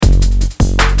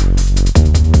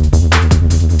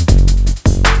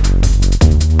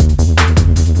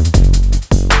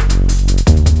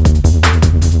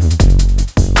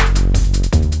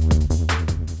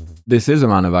This is a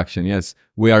man of action, yes.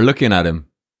 We are looking at him.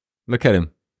 Look at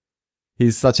him.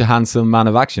 He's such a handsome man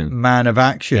of action. Man of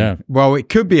action. Yeah. Well, it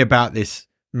could be about this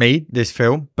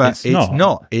film, but it's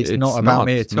not. It's not about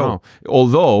me at all.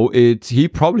 Although he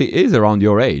probably is around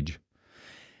your age.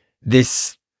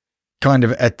 This kind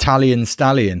of Italian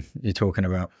stallion you're talking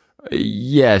about.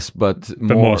 Yes, but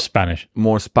more Spanish.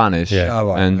 More Spanish. Yeah. Oh,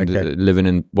 right. And living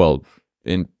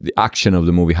in the action of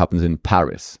the movie happens in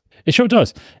Paris. It sure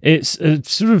does. It's a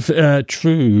sort of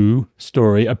true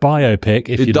story, a biopic,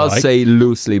 if you like. It does say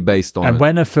loosely based on. And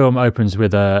when a film opens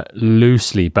with a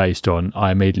loosely based on,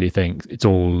 I immediately think it's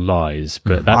all lies.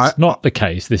 But that's not the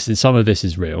case. Some of this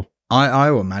is real. I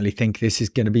automatically think this is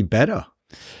going to be better.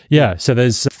 Yeah. So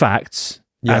there's facts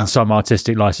and some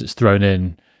artistic license thrown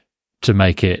in to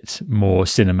make it more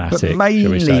cinematic. But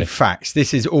mainly facts.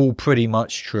 This is all pretty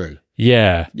much true.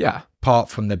 Yeah. Yeah. Apart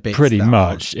from the bits pretty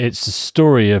much. It's a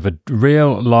story of a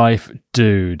real life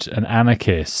dude, an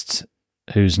anarchist,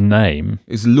 whose name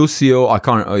is Lucio. I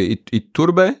can't.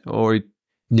 Iturbe or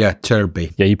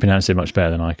Turbi. Yeah, you pronounce it much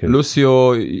better than I could.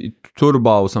 Lucio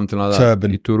Iturba or something like that.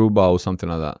 Turban. Ituruba or something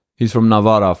like that. He's from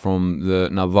Navarra, from the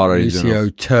Navarra region. Lucio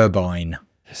Turbine,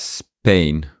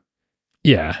 Spain.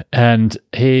 Yeah, and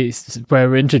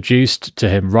we're introduced to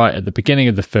him right at the beginning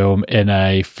of the film in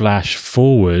a flash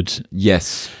forward.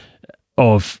 Yes.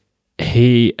 Of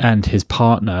he and his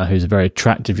partner, who's a very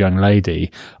attractive young lady,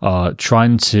 are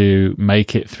trying to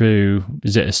make it through,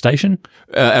 is it a station?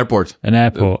 Airport. An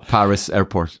airport. Paris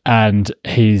airport. And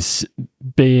he's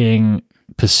being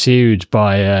pursued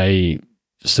by a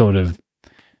sort of,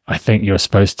 I think you're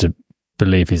supposed to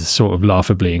believe he's a sort of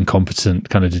laughably incompetent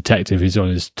kind of detective who's on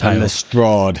his tail.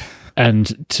 Lestrade.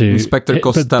 And to Inspector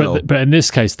Costello. But in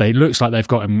this case, it looks like they've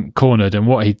got him cornered. And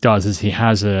what he does is he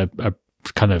has a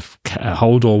kind of a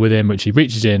holdall with him, which he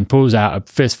reaches in, pulls out a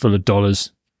fistful of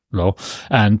dollars,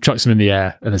 and chucks them in the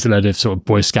air. And there's a load of sort of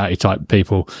Boy Scouty type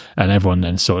people, and everyone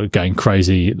then sort of going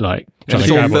crazy, like trying to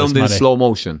grab all this money. Filmed in slow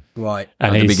motion, right?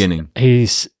 And at the beginning,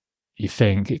 he's, you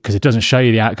think, because it doesn't show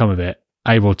you the outcome of it,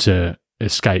 able to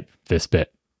escape this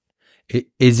bit.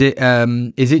 Is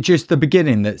it just the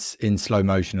beginning that's in slow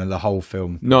motion, or the whole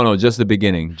film? No, just the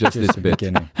beginning, just this bit.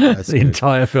 The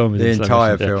entire film is the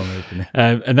entire film.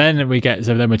 And then we're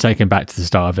taken back to the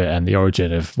start of it and the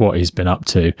origin of what he's been up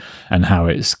to and how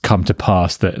it's come to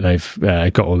pass that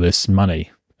they've got all this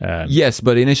money. Yes,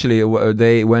 but initially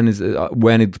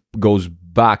when it goes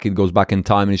back in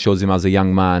time, and it shows him as a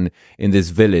young man in this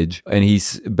village, and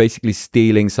he's basically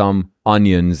stealing some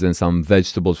onions and some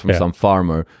vegetables from some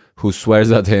farmer who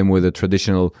swears at him with a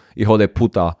traditional "hijo de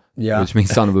puta," which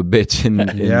means son of a bitch.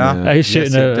 He's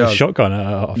shooting a shotgun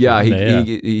off.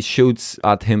 He shoots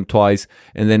at him twice,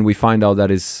 and then we find out that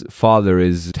his father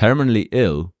is terminally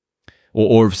ill.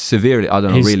 Or severely, I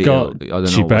don't know, really ill. I don't know,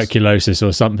 tuberculosis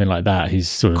or something like that. He's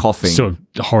sort of coughing, sort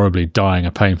of horribly dying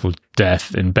a painful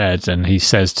death in bed, and he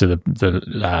says to the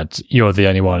lad, "You're the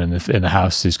only one in the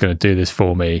house who's going to do this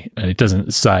for me." And he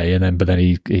doesn't say, but then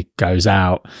he goes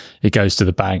out. He goes to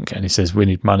the bank and he says, "We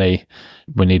need money.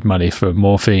 We need money for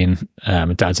morphine."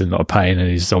 Dad's in a lot of pain and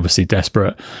he's obviously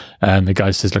desperate. And the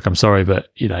guy says, "Look, I'm sorry, but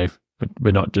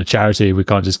we're not a charity. We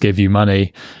can't just give you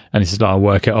money." And he says, "I'll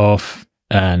work it off."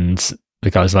 And the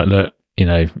guy's like, "Look,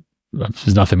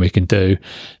 there's nothing we can do."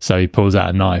 So he pulls out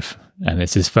a knife, and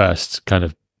it's his first kind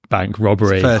of bank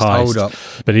robbery heist. Hold up.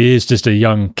 But he is just a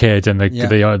young kid, and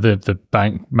the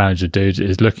bank manager dude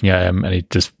is looking at him, and he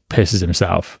just pisses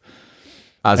himself.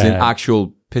 As in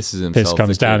actual pisses himself. Piss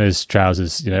comes down his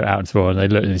trousers, out into the floor, and they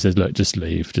look, and he says, "Look, just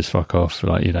leave, just fuck off."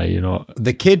 Like, you're not.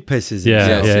 The kid pisses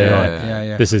himself.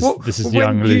 Yeah. This is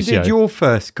young Lucio. You did your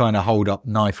first kind of hold up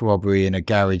knife robbery in a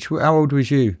garage. How old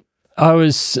was you? I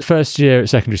was first year at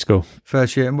secondary school.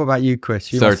 First year. And what about you,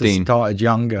 Chris? You 13. Must have started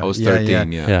younger. I was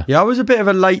 13, yeah. I was a bit of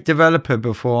a late developer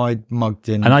before I mugged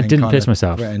in. And I didn't piss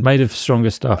myself. Made of stronger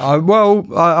stuff. I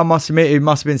must admit, it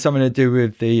must have been something to do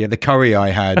with the curry I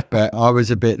had, but I was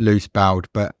a bit loose-bowed.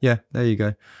 But yeah, there you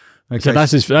go. Okay. So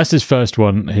that's his first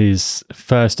one. His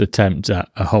first attempt at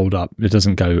a hold-up. It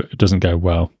doesn't go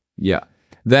well. Yeah.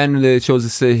 Then it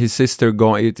shows his sister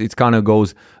going. It kind of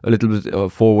goes a little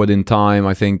bit forward in time.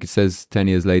 I think it says 10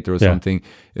 years later or something.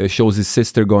 It shows his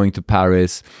sister going to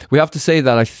Paris. We have to say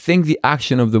that I think the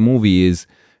action of the movie is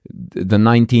the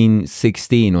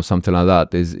 1916 or something like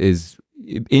that. Is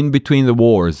in between the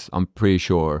wars. I'm pretty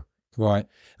sure. Right.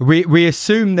 We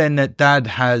assume then that Dad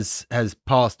has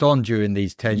passed on during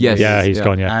these 10 years. Yeah, he's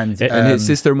gone. Yeah, and his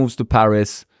sister moves to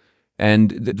Paris.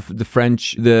 And the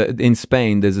French, in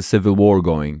Spain, there's a civil war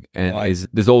going, and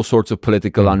there's all sorts of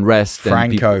political unrest.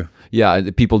 Franco.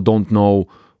 And people don't know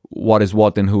what is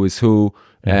what and who is who.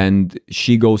 and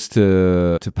she goes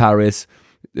to Paris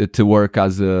to work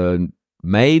as a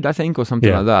maid, I think, or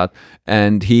something like that.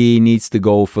 And he needs to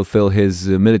go fulfill his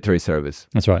military service.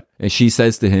 That's right. And she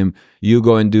says to him, you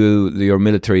go and do your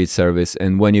military service,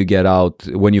 and when you get out,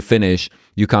 when you finish,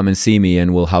 you come and see me,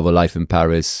 and we'll have a life in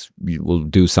Paris. We'll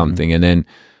do something. And then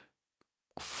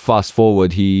fast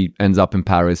forward, he ends up in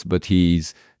Paris, but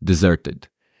he's deserted.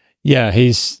 Yeah,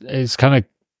 he's kind of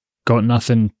got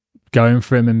nothing going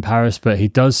for him in Paris, but he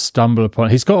does stumble upon.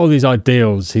 He's got all these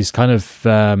ideals. He's kind of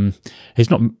he's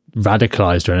not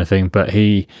radicalized or anything, but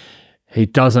he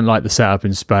doesn't like the setup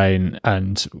in Spain,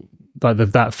 and like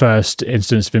that first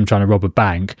instance of him trying to rob a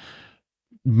bank,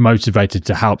 motivated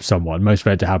to help someone,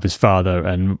 motivated to help his father,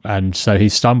 and so he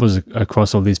stumbles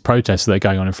across all these protests that are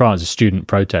going on in France, student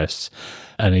protests,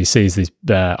 and he sees these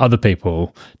other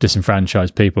people,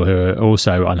 disenfranchised people who are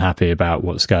also unhappy about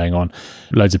what's going on.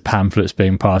 Loads of pamphlets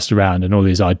being passed around, and all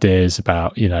these ideas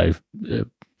about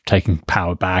taking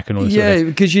power back and all this. Yeah,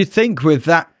 because you think with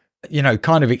that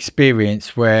kind of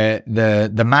experience where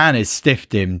the man has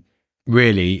stiffed him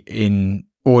really in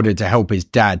order to help his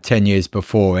dad 10 years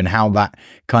before, and how that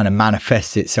kind of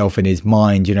manifests itself in his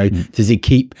mind. Does he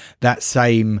keep that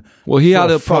same? Well, he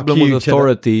had a problem with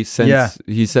authority since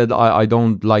he said, I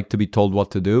don't like to be told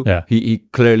what to do. Yeah. He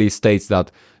clearly states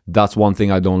that that's one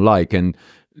thing I don't like. And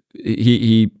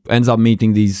he ends up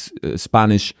meeting these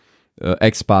Spanish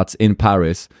expats in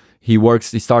Paris. He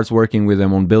starts working with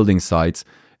them on building sites,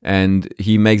 and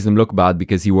he makes them look bad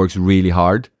because he works really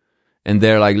hard. And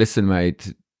they're like, listen,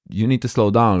 mate, you need to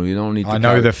slow down. You don't need to. I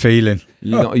know the feeling.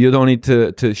 You don't need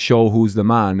to show who's the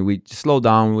man. We slow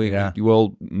down. You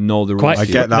all know the rules. I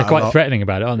get that. They're quite threatening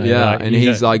about it, aren't they? Yeah, and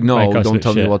he's like, no, don't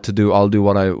tell me what to do. I'll do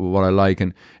what I like.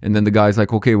 And then the guy's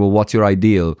like, okay, well, what's your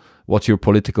ideal? What's your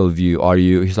political view?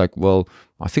 He's like, well,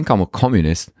 I think I'm a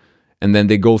communist. And then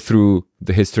they go through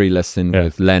the history lesson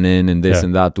with Lenin and this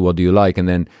and that. What do you like? And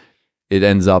then it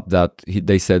ends up that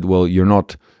they said, well, you're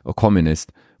not a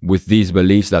communist. With these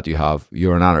beliefs that you have,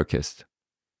 you're an anarchist.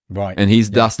 Right. And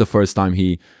that's the first time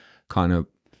he kind of...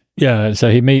 Yeah,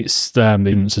 so he meets the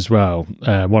students as well.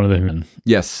 One of them.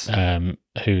 Yes.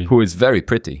 Who is very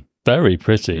pretty. Very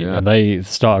pretty. Yeah. And they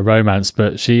start a romance,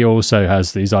 but she also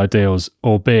has these ideals,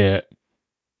 albeit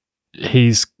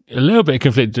he's a little bit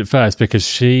conflicted at first because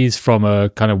she's from a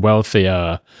kind of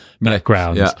wealthier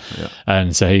background. Yeah.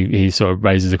 And so he sort of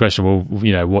raises the question,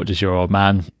 well, what does your old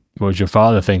man... What does your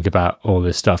father think about all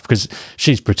this stuff? Because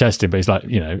she's protesting, but it's like,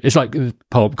 it's like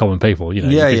common people, you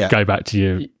could go back to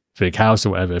your big house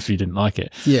or whatever if you didn't like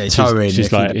it. Yeah,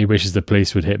 she's like, he wishes the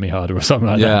police would hit me harder or something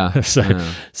like that.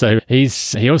 So he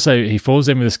falls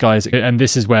in with this guy, and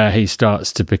this is where he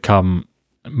starts to become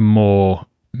more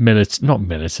not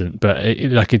militant, but he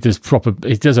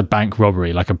does a bank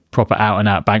robbery, like a proper out and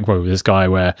out bank robbery with this guy,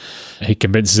 where he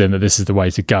convinces him that this is the way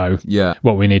to go. Yeah.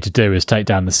 What we need to do is take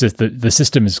down the system. The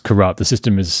system is corrupt. The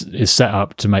system is set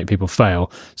up to make people fail.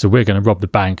 So we're going to rob the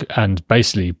bank, and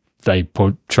basically they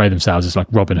portray themselves as like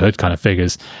Robin Hood kind of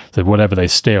figures. So whatever they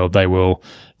steal, they will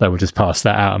just pass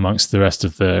that out amongst the rest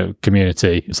of the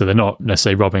community. So they're not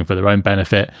necessarily robbing for their own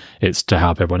benefit. It's to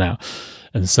help everyone out.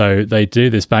 And so they do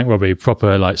this bank robbery,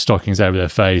 proper like stockings over their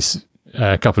face,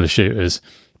 a couple of shooters.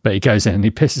 But he goes in and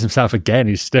he pisses himself again.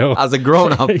 He's still... As a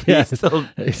grown-up,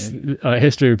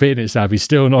 history repeating itself. He's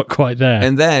still not quite there.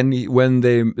 And then when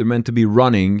they're meant to be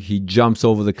running, he jumps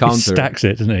over the counter. He stacks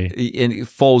it, doesn't he? And he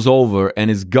falls over, and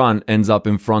his gun ends up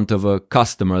in front of a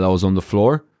customer that was on the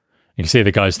floor. You can see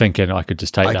the guy's thinking, I could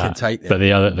just take that. I can take that. But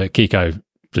the Kiko,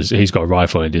 he's got a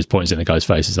rifle and he just points in the guy's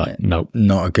face. He's like, nope.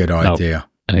 Not a good idea. Nope.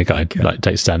 And the guy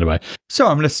takes a stand away. So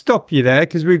I'm going to stop you there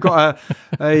because we've got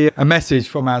a message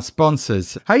from our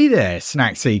sponsors. Hey there,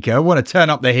 snack seeker. Want to turn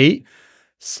up the heat?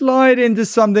 Slide into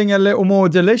something a little more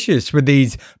delicious with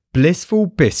these blissful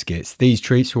biscuits. These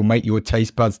treats will make your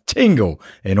taste buds tingle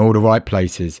in all the right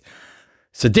places.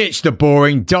 So ditch the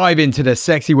boring, dive into the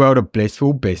sexy world of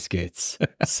blissful biscuits.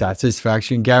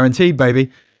 Satisfaction guaranteed,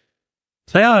 baby.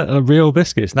 They are real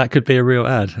biscuits. That could be a real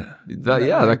ad.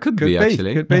 That could be,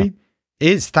 actually. Could be.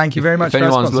 Is. Thank you very much. If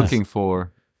anyone's looking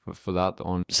for that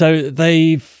on. So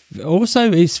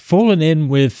he's fallen in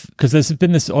with, because there's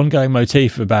been this ongoing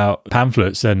motif about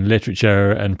pamphlets and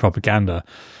literature and propaganda.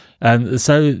 And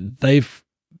so they've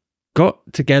got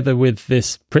together with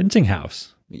this printing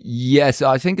house. Yes,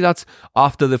 I think that's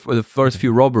after the first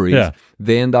few robberies. Yeah.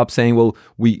 They end up saying, well,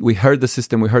 we heard the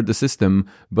system,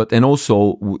 but and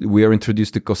also we are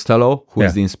introduced to Costello, who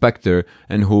is the inspector,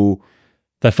 and who...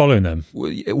 They're following them.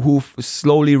 Who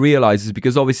slowly realizes,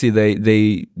 because obviously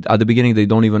they at the beginning, they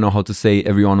don't even know how to say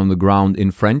everyone on the ground in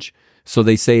French. So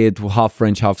they say it half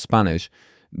French, half Spanish.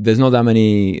 there's not that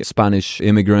many Spanish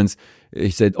immigrants. He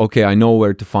said, okay, I know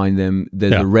where to find them.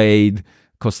 There's a raid.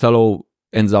 Costello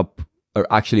ends up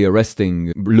actually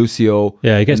arresting Lucio.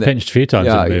 Yeah, he gets pinched a few times.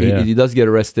 He does get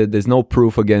arrested. There's no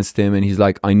proof against him, and he's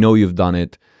like, I know you've done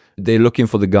it. They're looking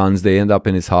for the guns. They end up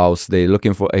in his house.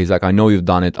 He's like, I know you've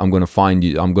done it. I'm going to find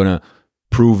you. I'm going to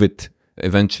prove it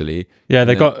eventually. Yeah,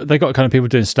 they got kind of people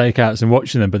doing stakeouts and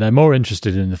watching them, but they're more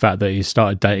interested in the fact that he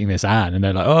started dating this Anne, and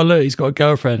they're like, oh look, he's got a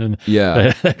girlfriend, and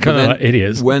they're kind of like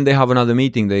idiots. When they have another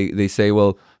meeting, they say,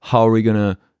 well, how are we going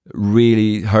to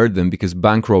really hurt them? Because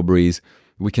bank robberies,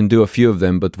 we can do a few of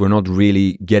them, but we're not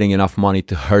really getting enough money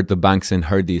to hurt the banks and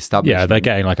hurt the establishment. Yeah, they're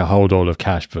getting like a hold all of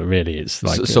cash, but really it's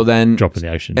like then drop in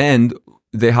the ocean. And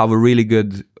they have a really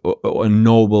good, a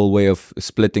noble way of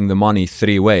splitting the money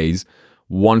 3 ways.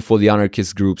 One for the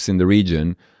anarchist groups in the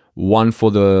region, one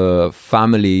for the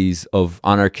families of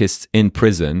anarchists in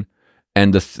prison,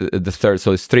 and the third.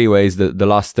 So it's 3 ways. The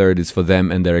last third is for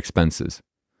them and their expenses.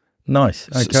 Nice.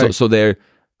 Okay. So they're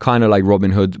kind of like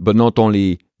Robin Hood, but not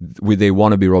only they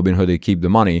want to be Robin Hood, they keep the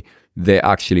money, they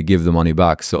actually give the money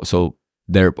back. So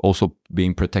they're also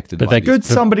being protected. But they're good.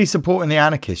 Somebody supporting the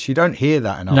anarchists. You don't hear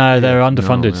that enough. No, they're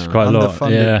underfunded quite a lot.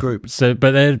 Underfunded group. So,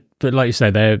 but like you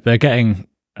say, they're getting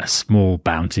a small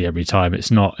bounty every time. It's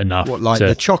not enough. What, like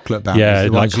the chocolate bounty? Yeah,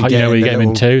 like when you get them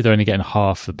in 2, they're only getting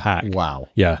half the pack. Wow.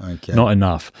 Yeah, not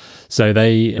enough. So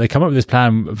they come up with this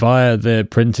plan via the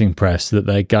printing press that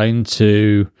they're going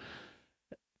to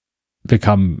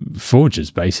become forgers,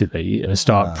 basically, and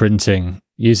start printing,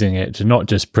 using it to not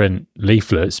just print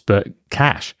leaflets but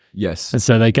cash. Yes. And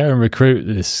so they go and recruit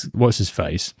this what's his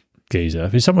face geezer,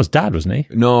 who's someone's dad, wasn't he?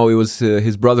 No, it was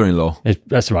his brother-in-law.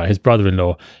 That's right, his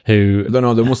brother-in-law, who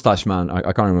no, the mustache man.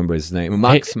 I can't remember his name.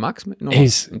 Max. No,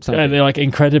 he's like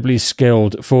incredibly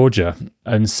skilled forger,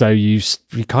 and so you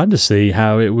kind of see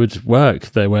how it would work.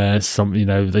 They wear some,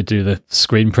 they do the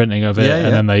screen printing of it,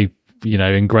 and then they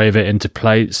engrave it into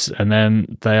plates, and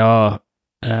then they are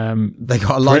they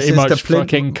got a license pretty much to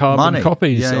print fucking carbon money.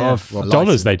 copies of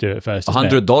dollars. They do it first,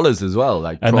 $100 as well,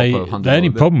 like and proper the only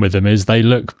problem with them is they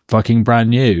look fucking brand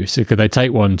new. So could they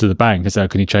take one to the bank and say, "Oh,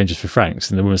 can you change this for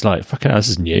francs?" And the woman's like, "Fucking hell, this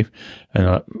is new." And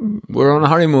they're like, we're on a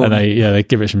honeymoon. And they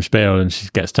give it some spiel, and she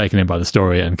gets taken in by the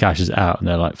story and cashes it out, and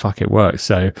they're like, "Fuck, it works."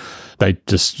 So they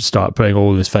just start putting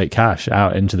all this fake cash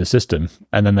out into the system,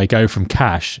 and then they go from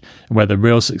cash, where the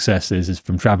real success is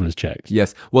from travelers' checks.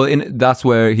 Yes, well, that's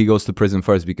where he goes to prison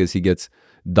first, because he gets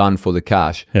done for the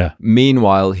cash. Yeah.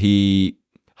 Meanwhile, he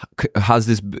has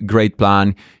this great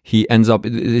plan. He ends up.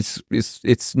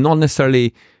 It's not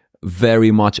necessarily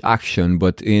very much action,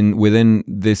 but within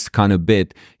this kind of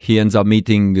bit, he ends up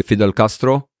meeting Fidel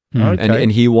Castro.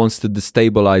 And he wants to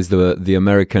destabilize the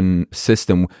American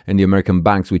system and the American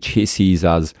banks, which he sees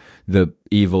as the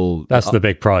evil. That's the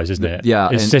big prize, isn't it? Yeah,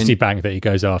 it's Citibank that he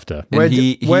goes after. Where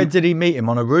did he meet him?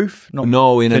 On a roof?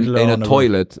 No, in a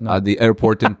toilet at the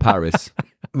airport in Paris.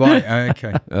 Right.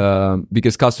 Okay.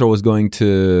 Because Castro was going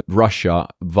to Russia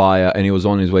and he was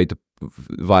on his way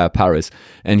via Paris,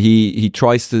 and he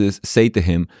tries to say to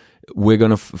him, we're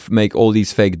going to make all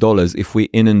these fake dollars. If we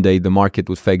inundate the market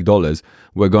with fake dollars,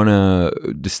 we're going to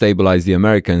destabilize the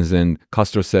Americans. And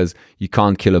Castro says, you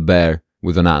can't kill a bear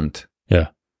with an ant. Yeah.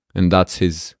 And that's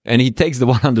and he takes the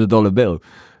 $100 bill.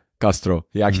 Castro,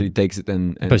 he actually takes it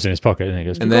and puts it in his pocket, and he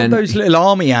goes, and then those little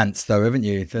army ants, though, haven't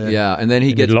you? And then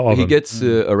he gets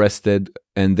arrested,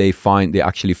 and they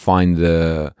actually find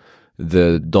the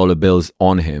dollar bills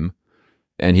on him,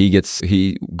 and he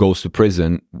goes to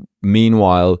prison.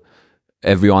 Meanwhile,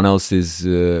 everyone else is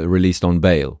released on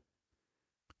bail,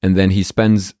 and then he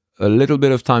spends a little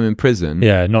bit of time in prison.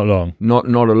 Yeah, not long, not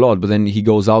a lot, but then he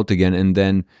goes out again, and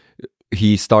then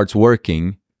he starts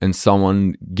working. And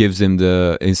someone gives him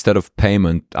instead of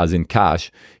payment, as in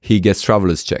cash, he gets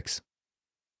traveler's checks.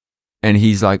 And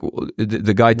he's like,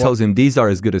 the guy tells him, these are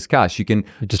as good as cash. You can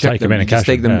just take them in and cash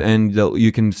them. And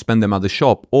you can spend them at the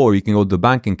shop, or you can go to the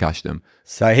bank and cash them.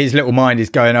 So his little mind is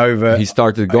going over. He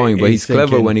started going, but he's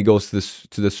clever when he goes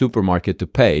to the supermarket to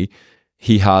pay.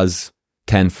 He has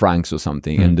 10 francs or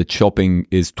something, and the shopping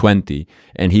is 20.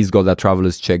 And he's got that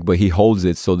traveler's check, but he holds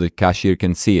it so the cashier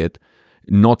can see it.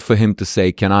 Not for him to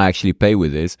say, can I actually pay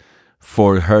with this?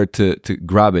 For her to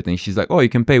grab it. And she's like, oh, you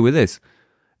can pay with this.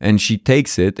 And she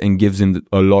takes it and gives him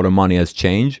a lot of money as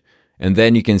change. And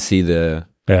then you can see the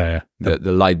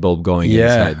light bulb going in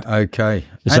his head. Okay.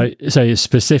 So it's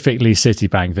specifically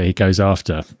Citibank that he goes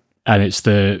after. And it's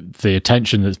the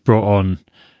attention that's brought on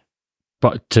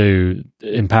but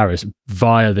in Paris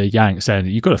via the Yanks, saying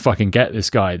you've got to fucking get this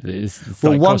guy. It's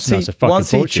well, like once he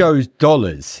fortune. chose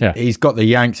dollars, he's got the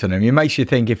Yanks on him. It makes you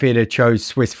think if he'd have chose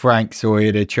Swiss francs or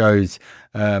he'd have chose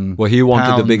well, he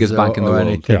wanted the biggest bank in the world.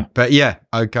 Anything. But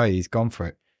okay, he's gone for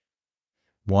it.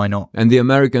 Why not? And the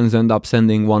Americans end up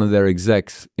sending one of their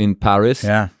execs in Paris.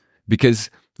 Yeah. Because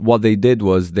what they did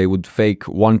was they would fake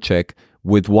one check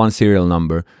with one serial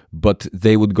number, but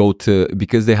they would go to,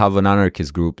 because they have an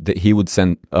anarchist group, that he would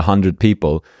send 100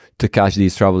 people to cash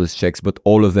these travelers checks, but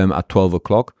all of them at 12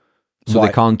 o'clock. So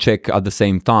they can't check at the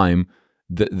same time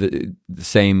the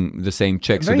same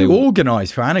check. Very so they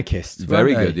organised for anarchists.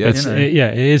 Very good, yes. It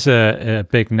is a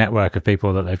big network of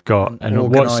people that they've got. And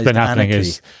what's been happening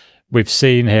is we've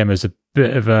seen him as a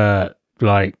bit of a,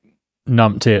 like,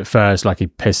 numpty at first, like he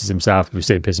pisses himself. We've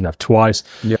seen him piss himself twice.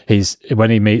 Yeah.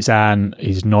 When he meets Anne,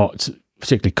 he's not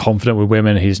particularly confident with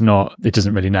women. He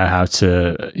doesn't really know how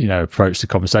to, approach the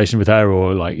conversation with her,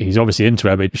 or like, he's obviously into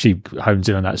her, but she hones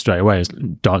in on that straight away,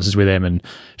 dances with him and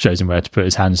shows him where to put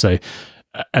his hands. So,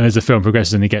 and as the film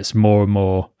progresses and he gets more and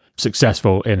more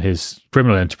successful in his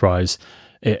criminal enterprise,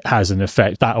 it has an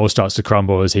effect. That all starts to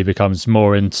crumble as he becomes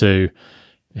more into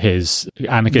his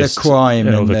anarchist, the crime,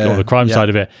 or the crime side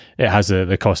of it. It has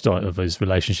the cost of his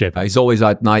relationship. He's always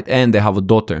at night, and they have a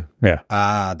daughter.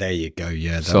 Yeah. There you go.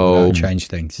 Yeah, that'll change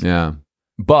things. Yeah,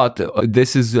 but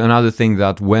this is another thing,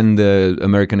 that when the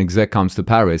American exec comes to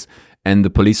Paris, and the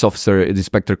police officer,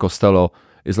 Inspector Costello,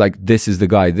 is like, this is the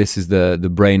guy, this is the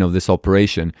brain of this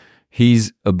operation.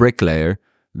 He's a bricklayer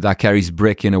that carries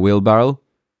brick in a wheelbarrow,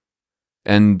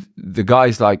 and the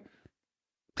guy's like,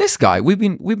 this guy, we've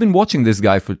been watching this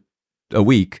guy for a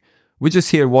week. We're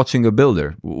just here watching a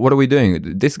builder. What are we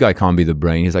doing? This guy can't be the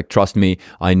brain. He's like, trust me,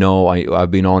 I know,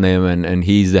 I've been on him, and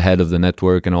he's the head of the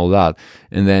network and all that.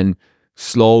 And then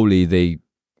slowly they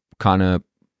kind of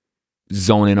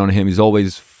zone in on him. He's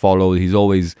always followed. He's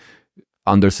always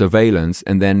under surveillance.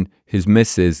 And then his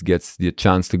missus gets the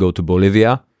chance to go to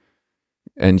Bolivia.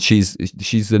 And she's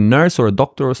a nurse or a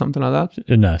doctor or something like that.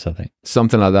 A nurse, I think.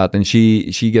 Something like that. And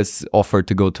she gets offered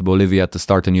to go to Bolivia to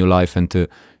start a new life and to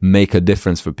make a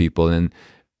difference for people. And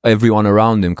everyone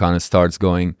around him kind of starts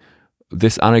going,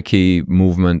 this anarchy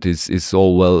movement is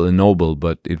all well and noble,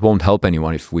 but it won't help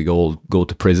anyone if we all go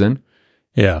to prison.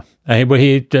 Yeah. Well,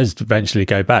 he does eventually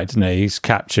go back, doesn't he? He's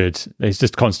captured. He's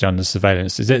just constantly under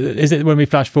surveillance. Is it when we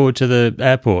flash forward to the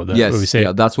airport? Yes.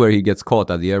 That's where he gets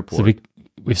caught, at the airport. So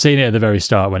we've seen it at the very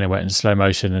start when it went into slow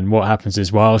motion, and what happens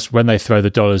is, when they throw the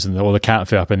dollars and all the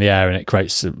counterfeit up in the air, and it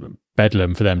creates a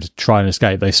bedlam for them to try and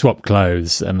escape, they swap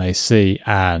clothes and they see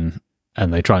Anne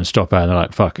and they try and stop her, and they're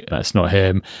like, fuck, that's not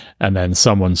him. And then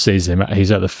someone sees him,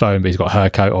 he's at the phone, but he's got her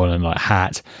coat on and like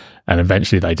hat, and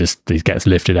eventually he gets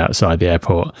lifted outside the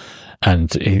airport,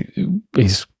 and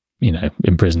he's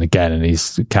in prison again, and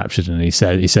he's captured, and he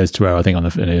says to her, I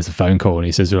think there's a phone call, and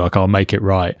he says, like, I'll make it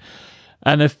right.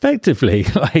 And effectively,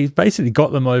 he's basically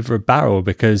got them over a barrel,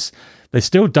 because they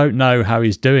still don't know how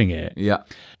he's doing it. Yeah.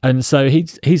 And so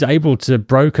he's able to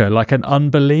broker like an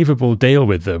unbelievable deal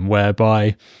with them,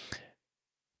 whereby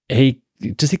he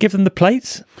give them the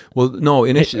plates? Well, no,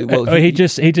 initially, they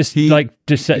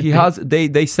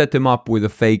set him up with a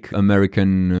fake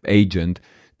American agent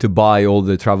to buy all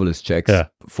the travelers' checks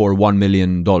for $1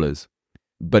 million.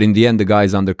 But in the end, the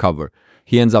guy's undercover.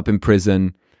 He ends up in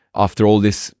prison. After all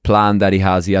this plan that he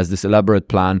has this elaborate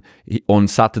plan. On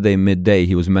Saturday midday,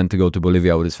 he was meant to go to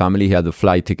Bolivia with his family. He had a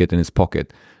flight ticket in his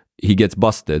pocket. He gets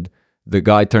busted. The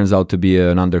guy turns out to be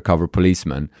an undercover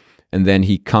policeman. And then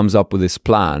he comes up with this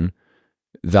plan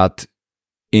that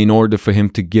in order for him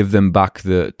to give them back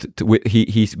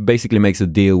he basically makes a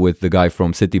deal with the guy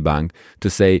from Citibank to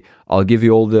say, I'll give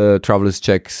you all the travelers'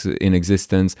 checks in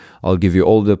existence. I'll give you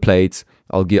all the plates.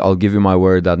 I'll give you my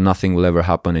word that nothing will ever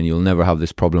happen and you'll never have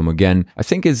this problem again. I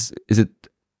think is it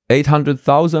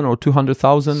 $800,000 or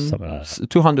 $200,000?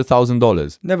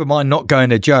 $200,000. Never mind not going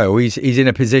to jail. He's in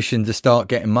a position to start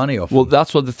getting money off. Well,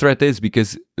 that's what the threat is,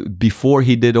 because before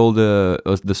he did all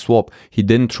the swap, he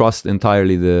didn't trust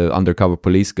entirely the undercover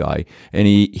police guy, and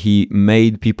he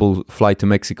made people fly to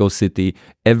Mexico City.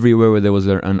 Everywhere where there was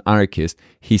an anarchist,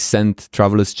 he sent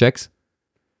travelers checks.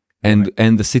 And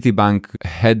the Citibank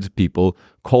head people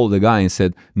called the guy and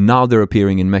said, now they're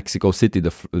appearing in Mexico City,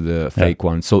 the fake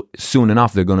one. So soon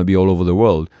enough, they're going to be all over the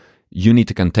world. You need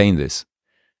to contain this.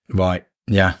 Right.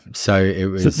 Yeah. So it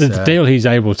was... So the deal he's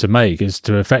able to make is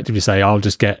to effectively say, I'll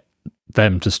just get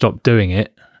them to stop doing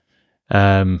it.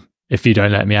 If you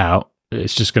don't let me out,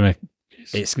 it's just going to...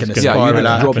 it's going to gonna- spiral you have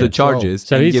out. to drop of the control. charges.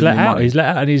 So and he's give let me out. money. He's let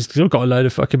out, and he's still got a load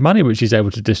of fucking money, which he's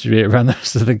able to distribute around the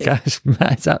rest of the guys.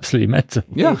 It's absolutely mental.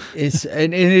 Yeah.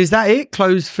 And is that it?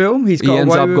 Closed film? He's got He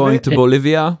ends away up with going it? to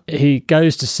Bolivia. He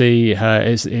goes to see her.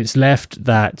 It's left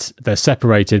that they're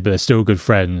separated, but they're still good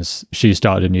friends. She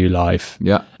started a new life.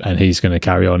 Yeah. And he's going to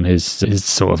carry on his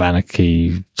sort of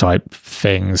anarchy type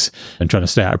things and trying to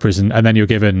stay out of prison. And then you're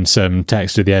given some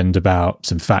text at the end about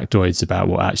some factoids about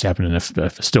what actually happened in a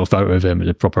still photo of him as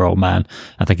a proper old man.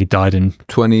 I think he died in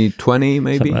 2020,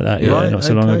 maybe. something like that. Yeah, Right, not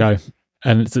so long okay. ago.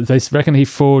 And they reckon he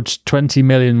forged 20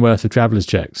 million worth of traveller's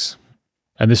checks.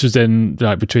 And this was in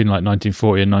between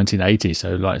 1940 and 1980,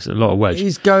 so it's a lot of wedge.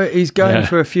 He's going Yeah.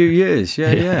 for a few years.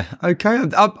 Yeah. Okay,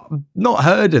 I've not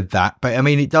heard of that, but I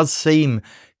mean, it does seem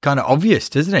kind of obvious,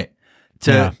 doesn't it?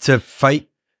 To fake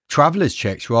travelers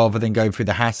checks rather than go through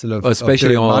the hassle of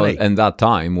Especially of doing money. in that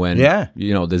time when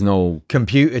there's no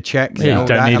Computer checks. Yeah, and all you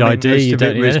don't that. need I mean, ID, most you of don't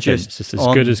it need was anything. just It's just as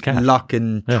on good as cash. luck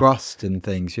and Yeah. trust and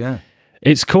things. Yeah.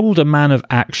 It's called A Man of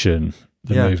Action,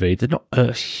 the Yeah. movie. There's not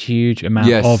a huge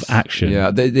amount of action.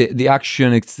 Yeah, the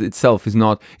action itself is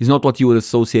not what you would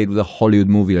associate with a Hollywood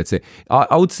movie. Let's say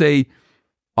I would say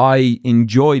I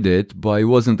enjoyed it, but it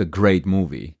wasn't a great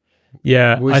movie.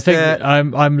 Yeah, Was I think there-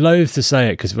 I'm loath to say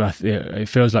it because it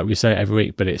feels like we say it every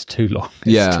week, but it's too long. It's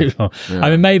Yeah. too long. Yeah.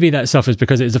 I mean, maybe that suffers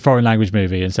because it's a foreign language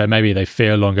movie, and so maybe they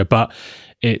feel longer. But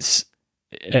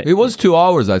it was 2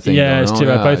 hours, I think. yeah, though, it's no? 2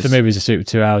 hours. Yeah, Both the it's- movies are super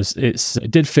 2 hours. It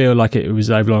did feel like it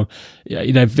was overlong.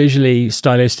 Visually,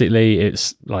 stylistically,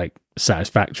 it's like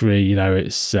satisfactory.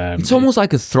 It's almost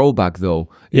like a throwback, though.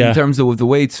 Yeah. In terms of the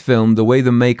way it's filmed, the way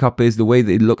the makeup is, the way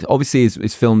that it looks. Obviously,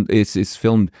 it's filmed. It's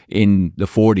filmed in the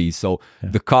 40s, so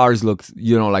the cars look,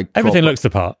 like everything proper. looks the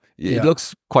part. It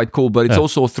looks quite cool, but it's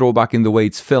also a throwback in the way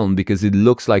it's filmed because it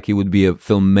looks like it would be a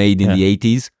film made in the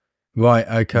 80s, Right.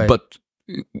 Okay. but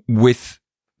with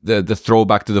the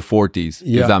throwback to the 40s,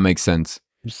 Yeah. if that makes sense.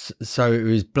 So it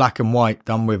was black and white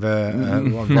done with a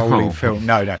rolling No. film.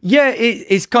 No. Yeah,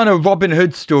 it's kind of Robin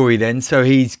Hood story then. So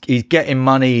he's getting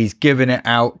money, he's giving it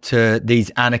out to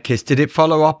these anarchists. Did it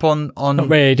follow up on? Not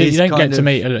really. You his don't kind get to of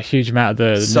meet a huge amount of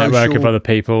the social- network of other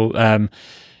people.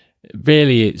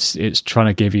 Really, it's trying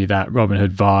to give you that Robin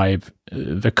Hood vibe.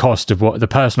 The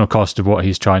personal cost of what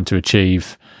he's trying to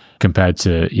achieve compared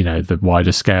to the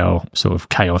wider scale sort of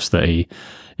chaos that he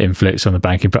inflicts on the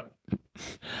banking. But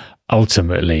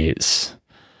ultimately, it's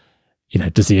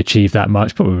does he achieve that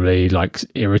much? Probably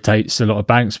irritates a lot of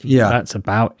banks. But Yeah. that's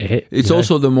about it. It's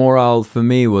also the morale for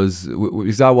me was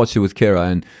because I watched it with Kira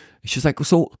and she's like,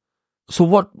 so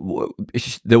what?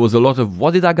 There was a lot of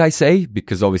what did that guy say?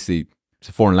 Because obviously it's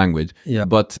a foreign language. Yeah.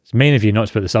 But It's mean of you not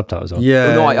to put the subtitles on.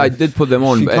 Yeah. no, I did put them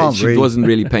on. She But can't she read. wasn't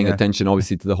really paying attention,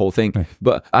 obviously, to the whole thing.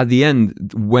 But at the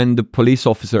end, when the police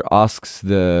officer asks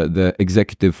the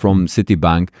executive from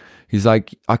Citibank, he's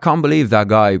like, I can't believe that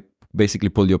guy basically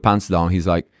pulled your pants down. He's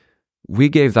like, we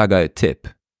gave that guy a tip.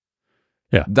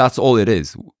 Yeah. That's all it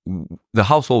is. The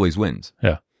house always wins.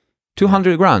 Yeah.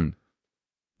 200 grand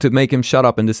to make him shut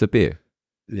up and disappear.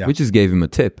 Yeah. We just gave him a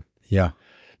tip. Yeah.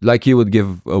 Like you would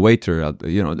give a waiter,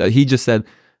 he just said,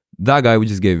 that guy, we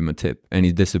just gave him a tip and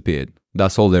he disappeared.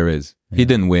 That's all there is. He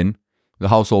didn't win. The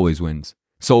house always wins.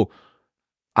 So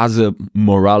as a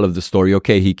morale of the story,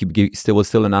 okay, he was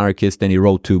still an anarchist and he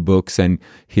wrote 2 books and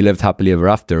he lived happily ever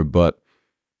after, but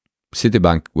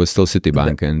Citibank was still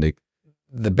Citibank and they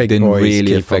The big didn't boys really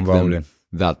keep on affect rolling. them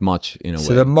that much in a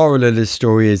So way. the moral of the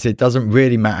story is it doesn't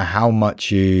really matter how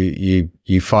much you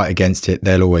fight against it,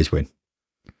 they'll always win.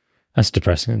 That's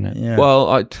depressing, isn't it? Yeah. Well,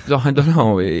 I don't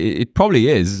know. It probably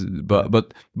is,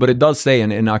 but it does say,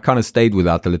 and I kind of stayed with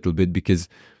that a little bit because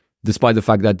despite the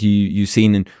fact that you've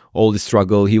seen in all the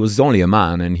struggle, he was only a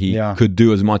man and he could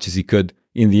do as much as he could.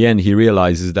 In the end, he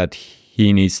realizes that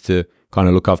he needs to kind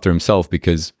of look after himself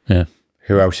because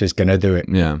who else is going to do it?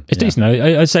 It's decent.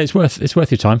 I'd say it's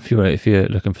worth your time if you're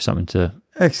looking for something to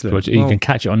Excellent. watch. You can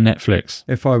catch it on Netflix.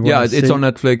 If I want it's on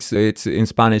Netflix. It's in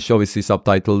Spanish, obviously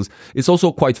subtitles. It's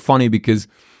also quite funny because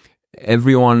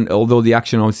everyone, although the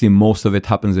action obviously most of it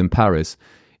happens in Paris,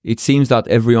 it seems that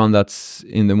everyone that's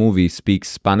in the movie speaks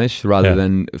Spanish rather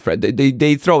than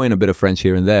they throw in a bit of French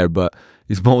here and there, but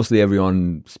it's mostly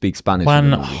everyone speaks Spanish.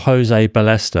 Juan Jose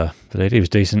Ballesta, the lady, was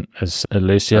decent as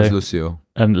Lucio. That's Lucio.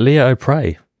 And Leah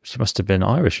O'Prey, she must have been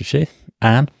Irish, was she?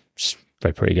 Anne, she's a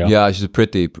very pretty girl. Yeah, she's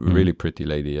a really pretty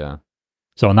lady. Yeah.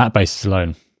 So on that basis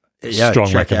alone, strong strong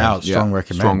check recommend. it out. Strong Yeah,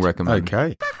 recommend. strong recommend.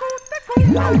 Okay.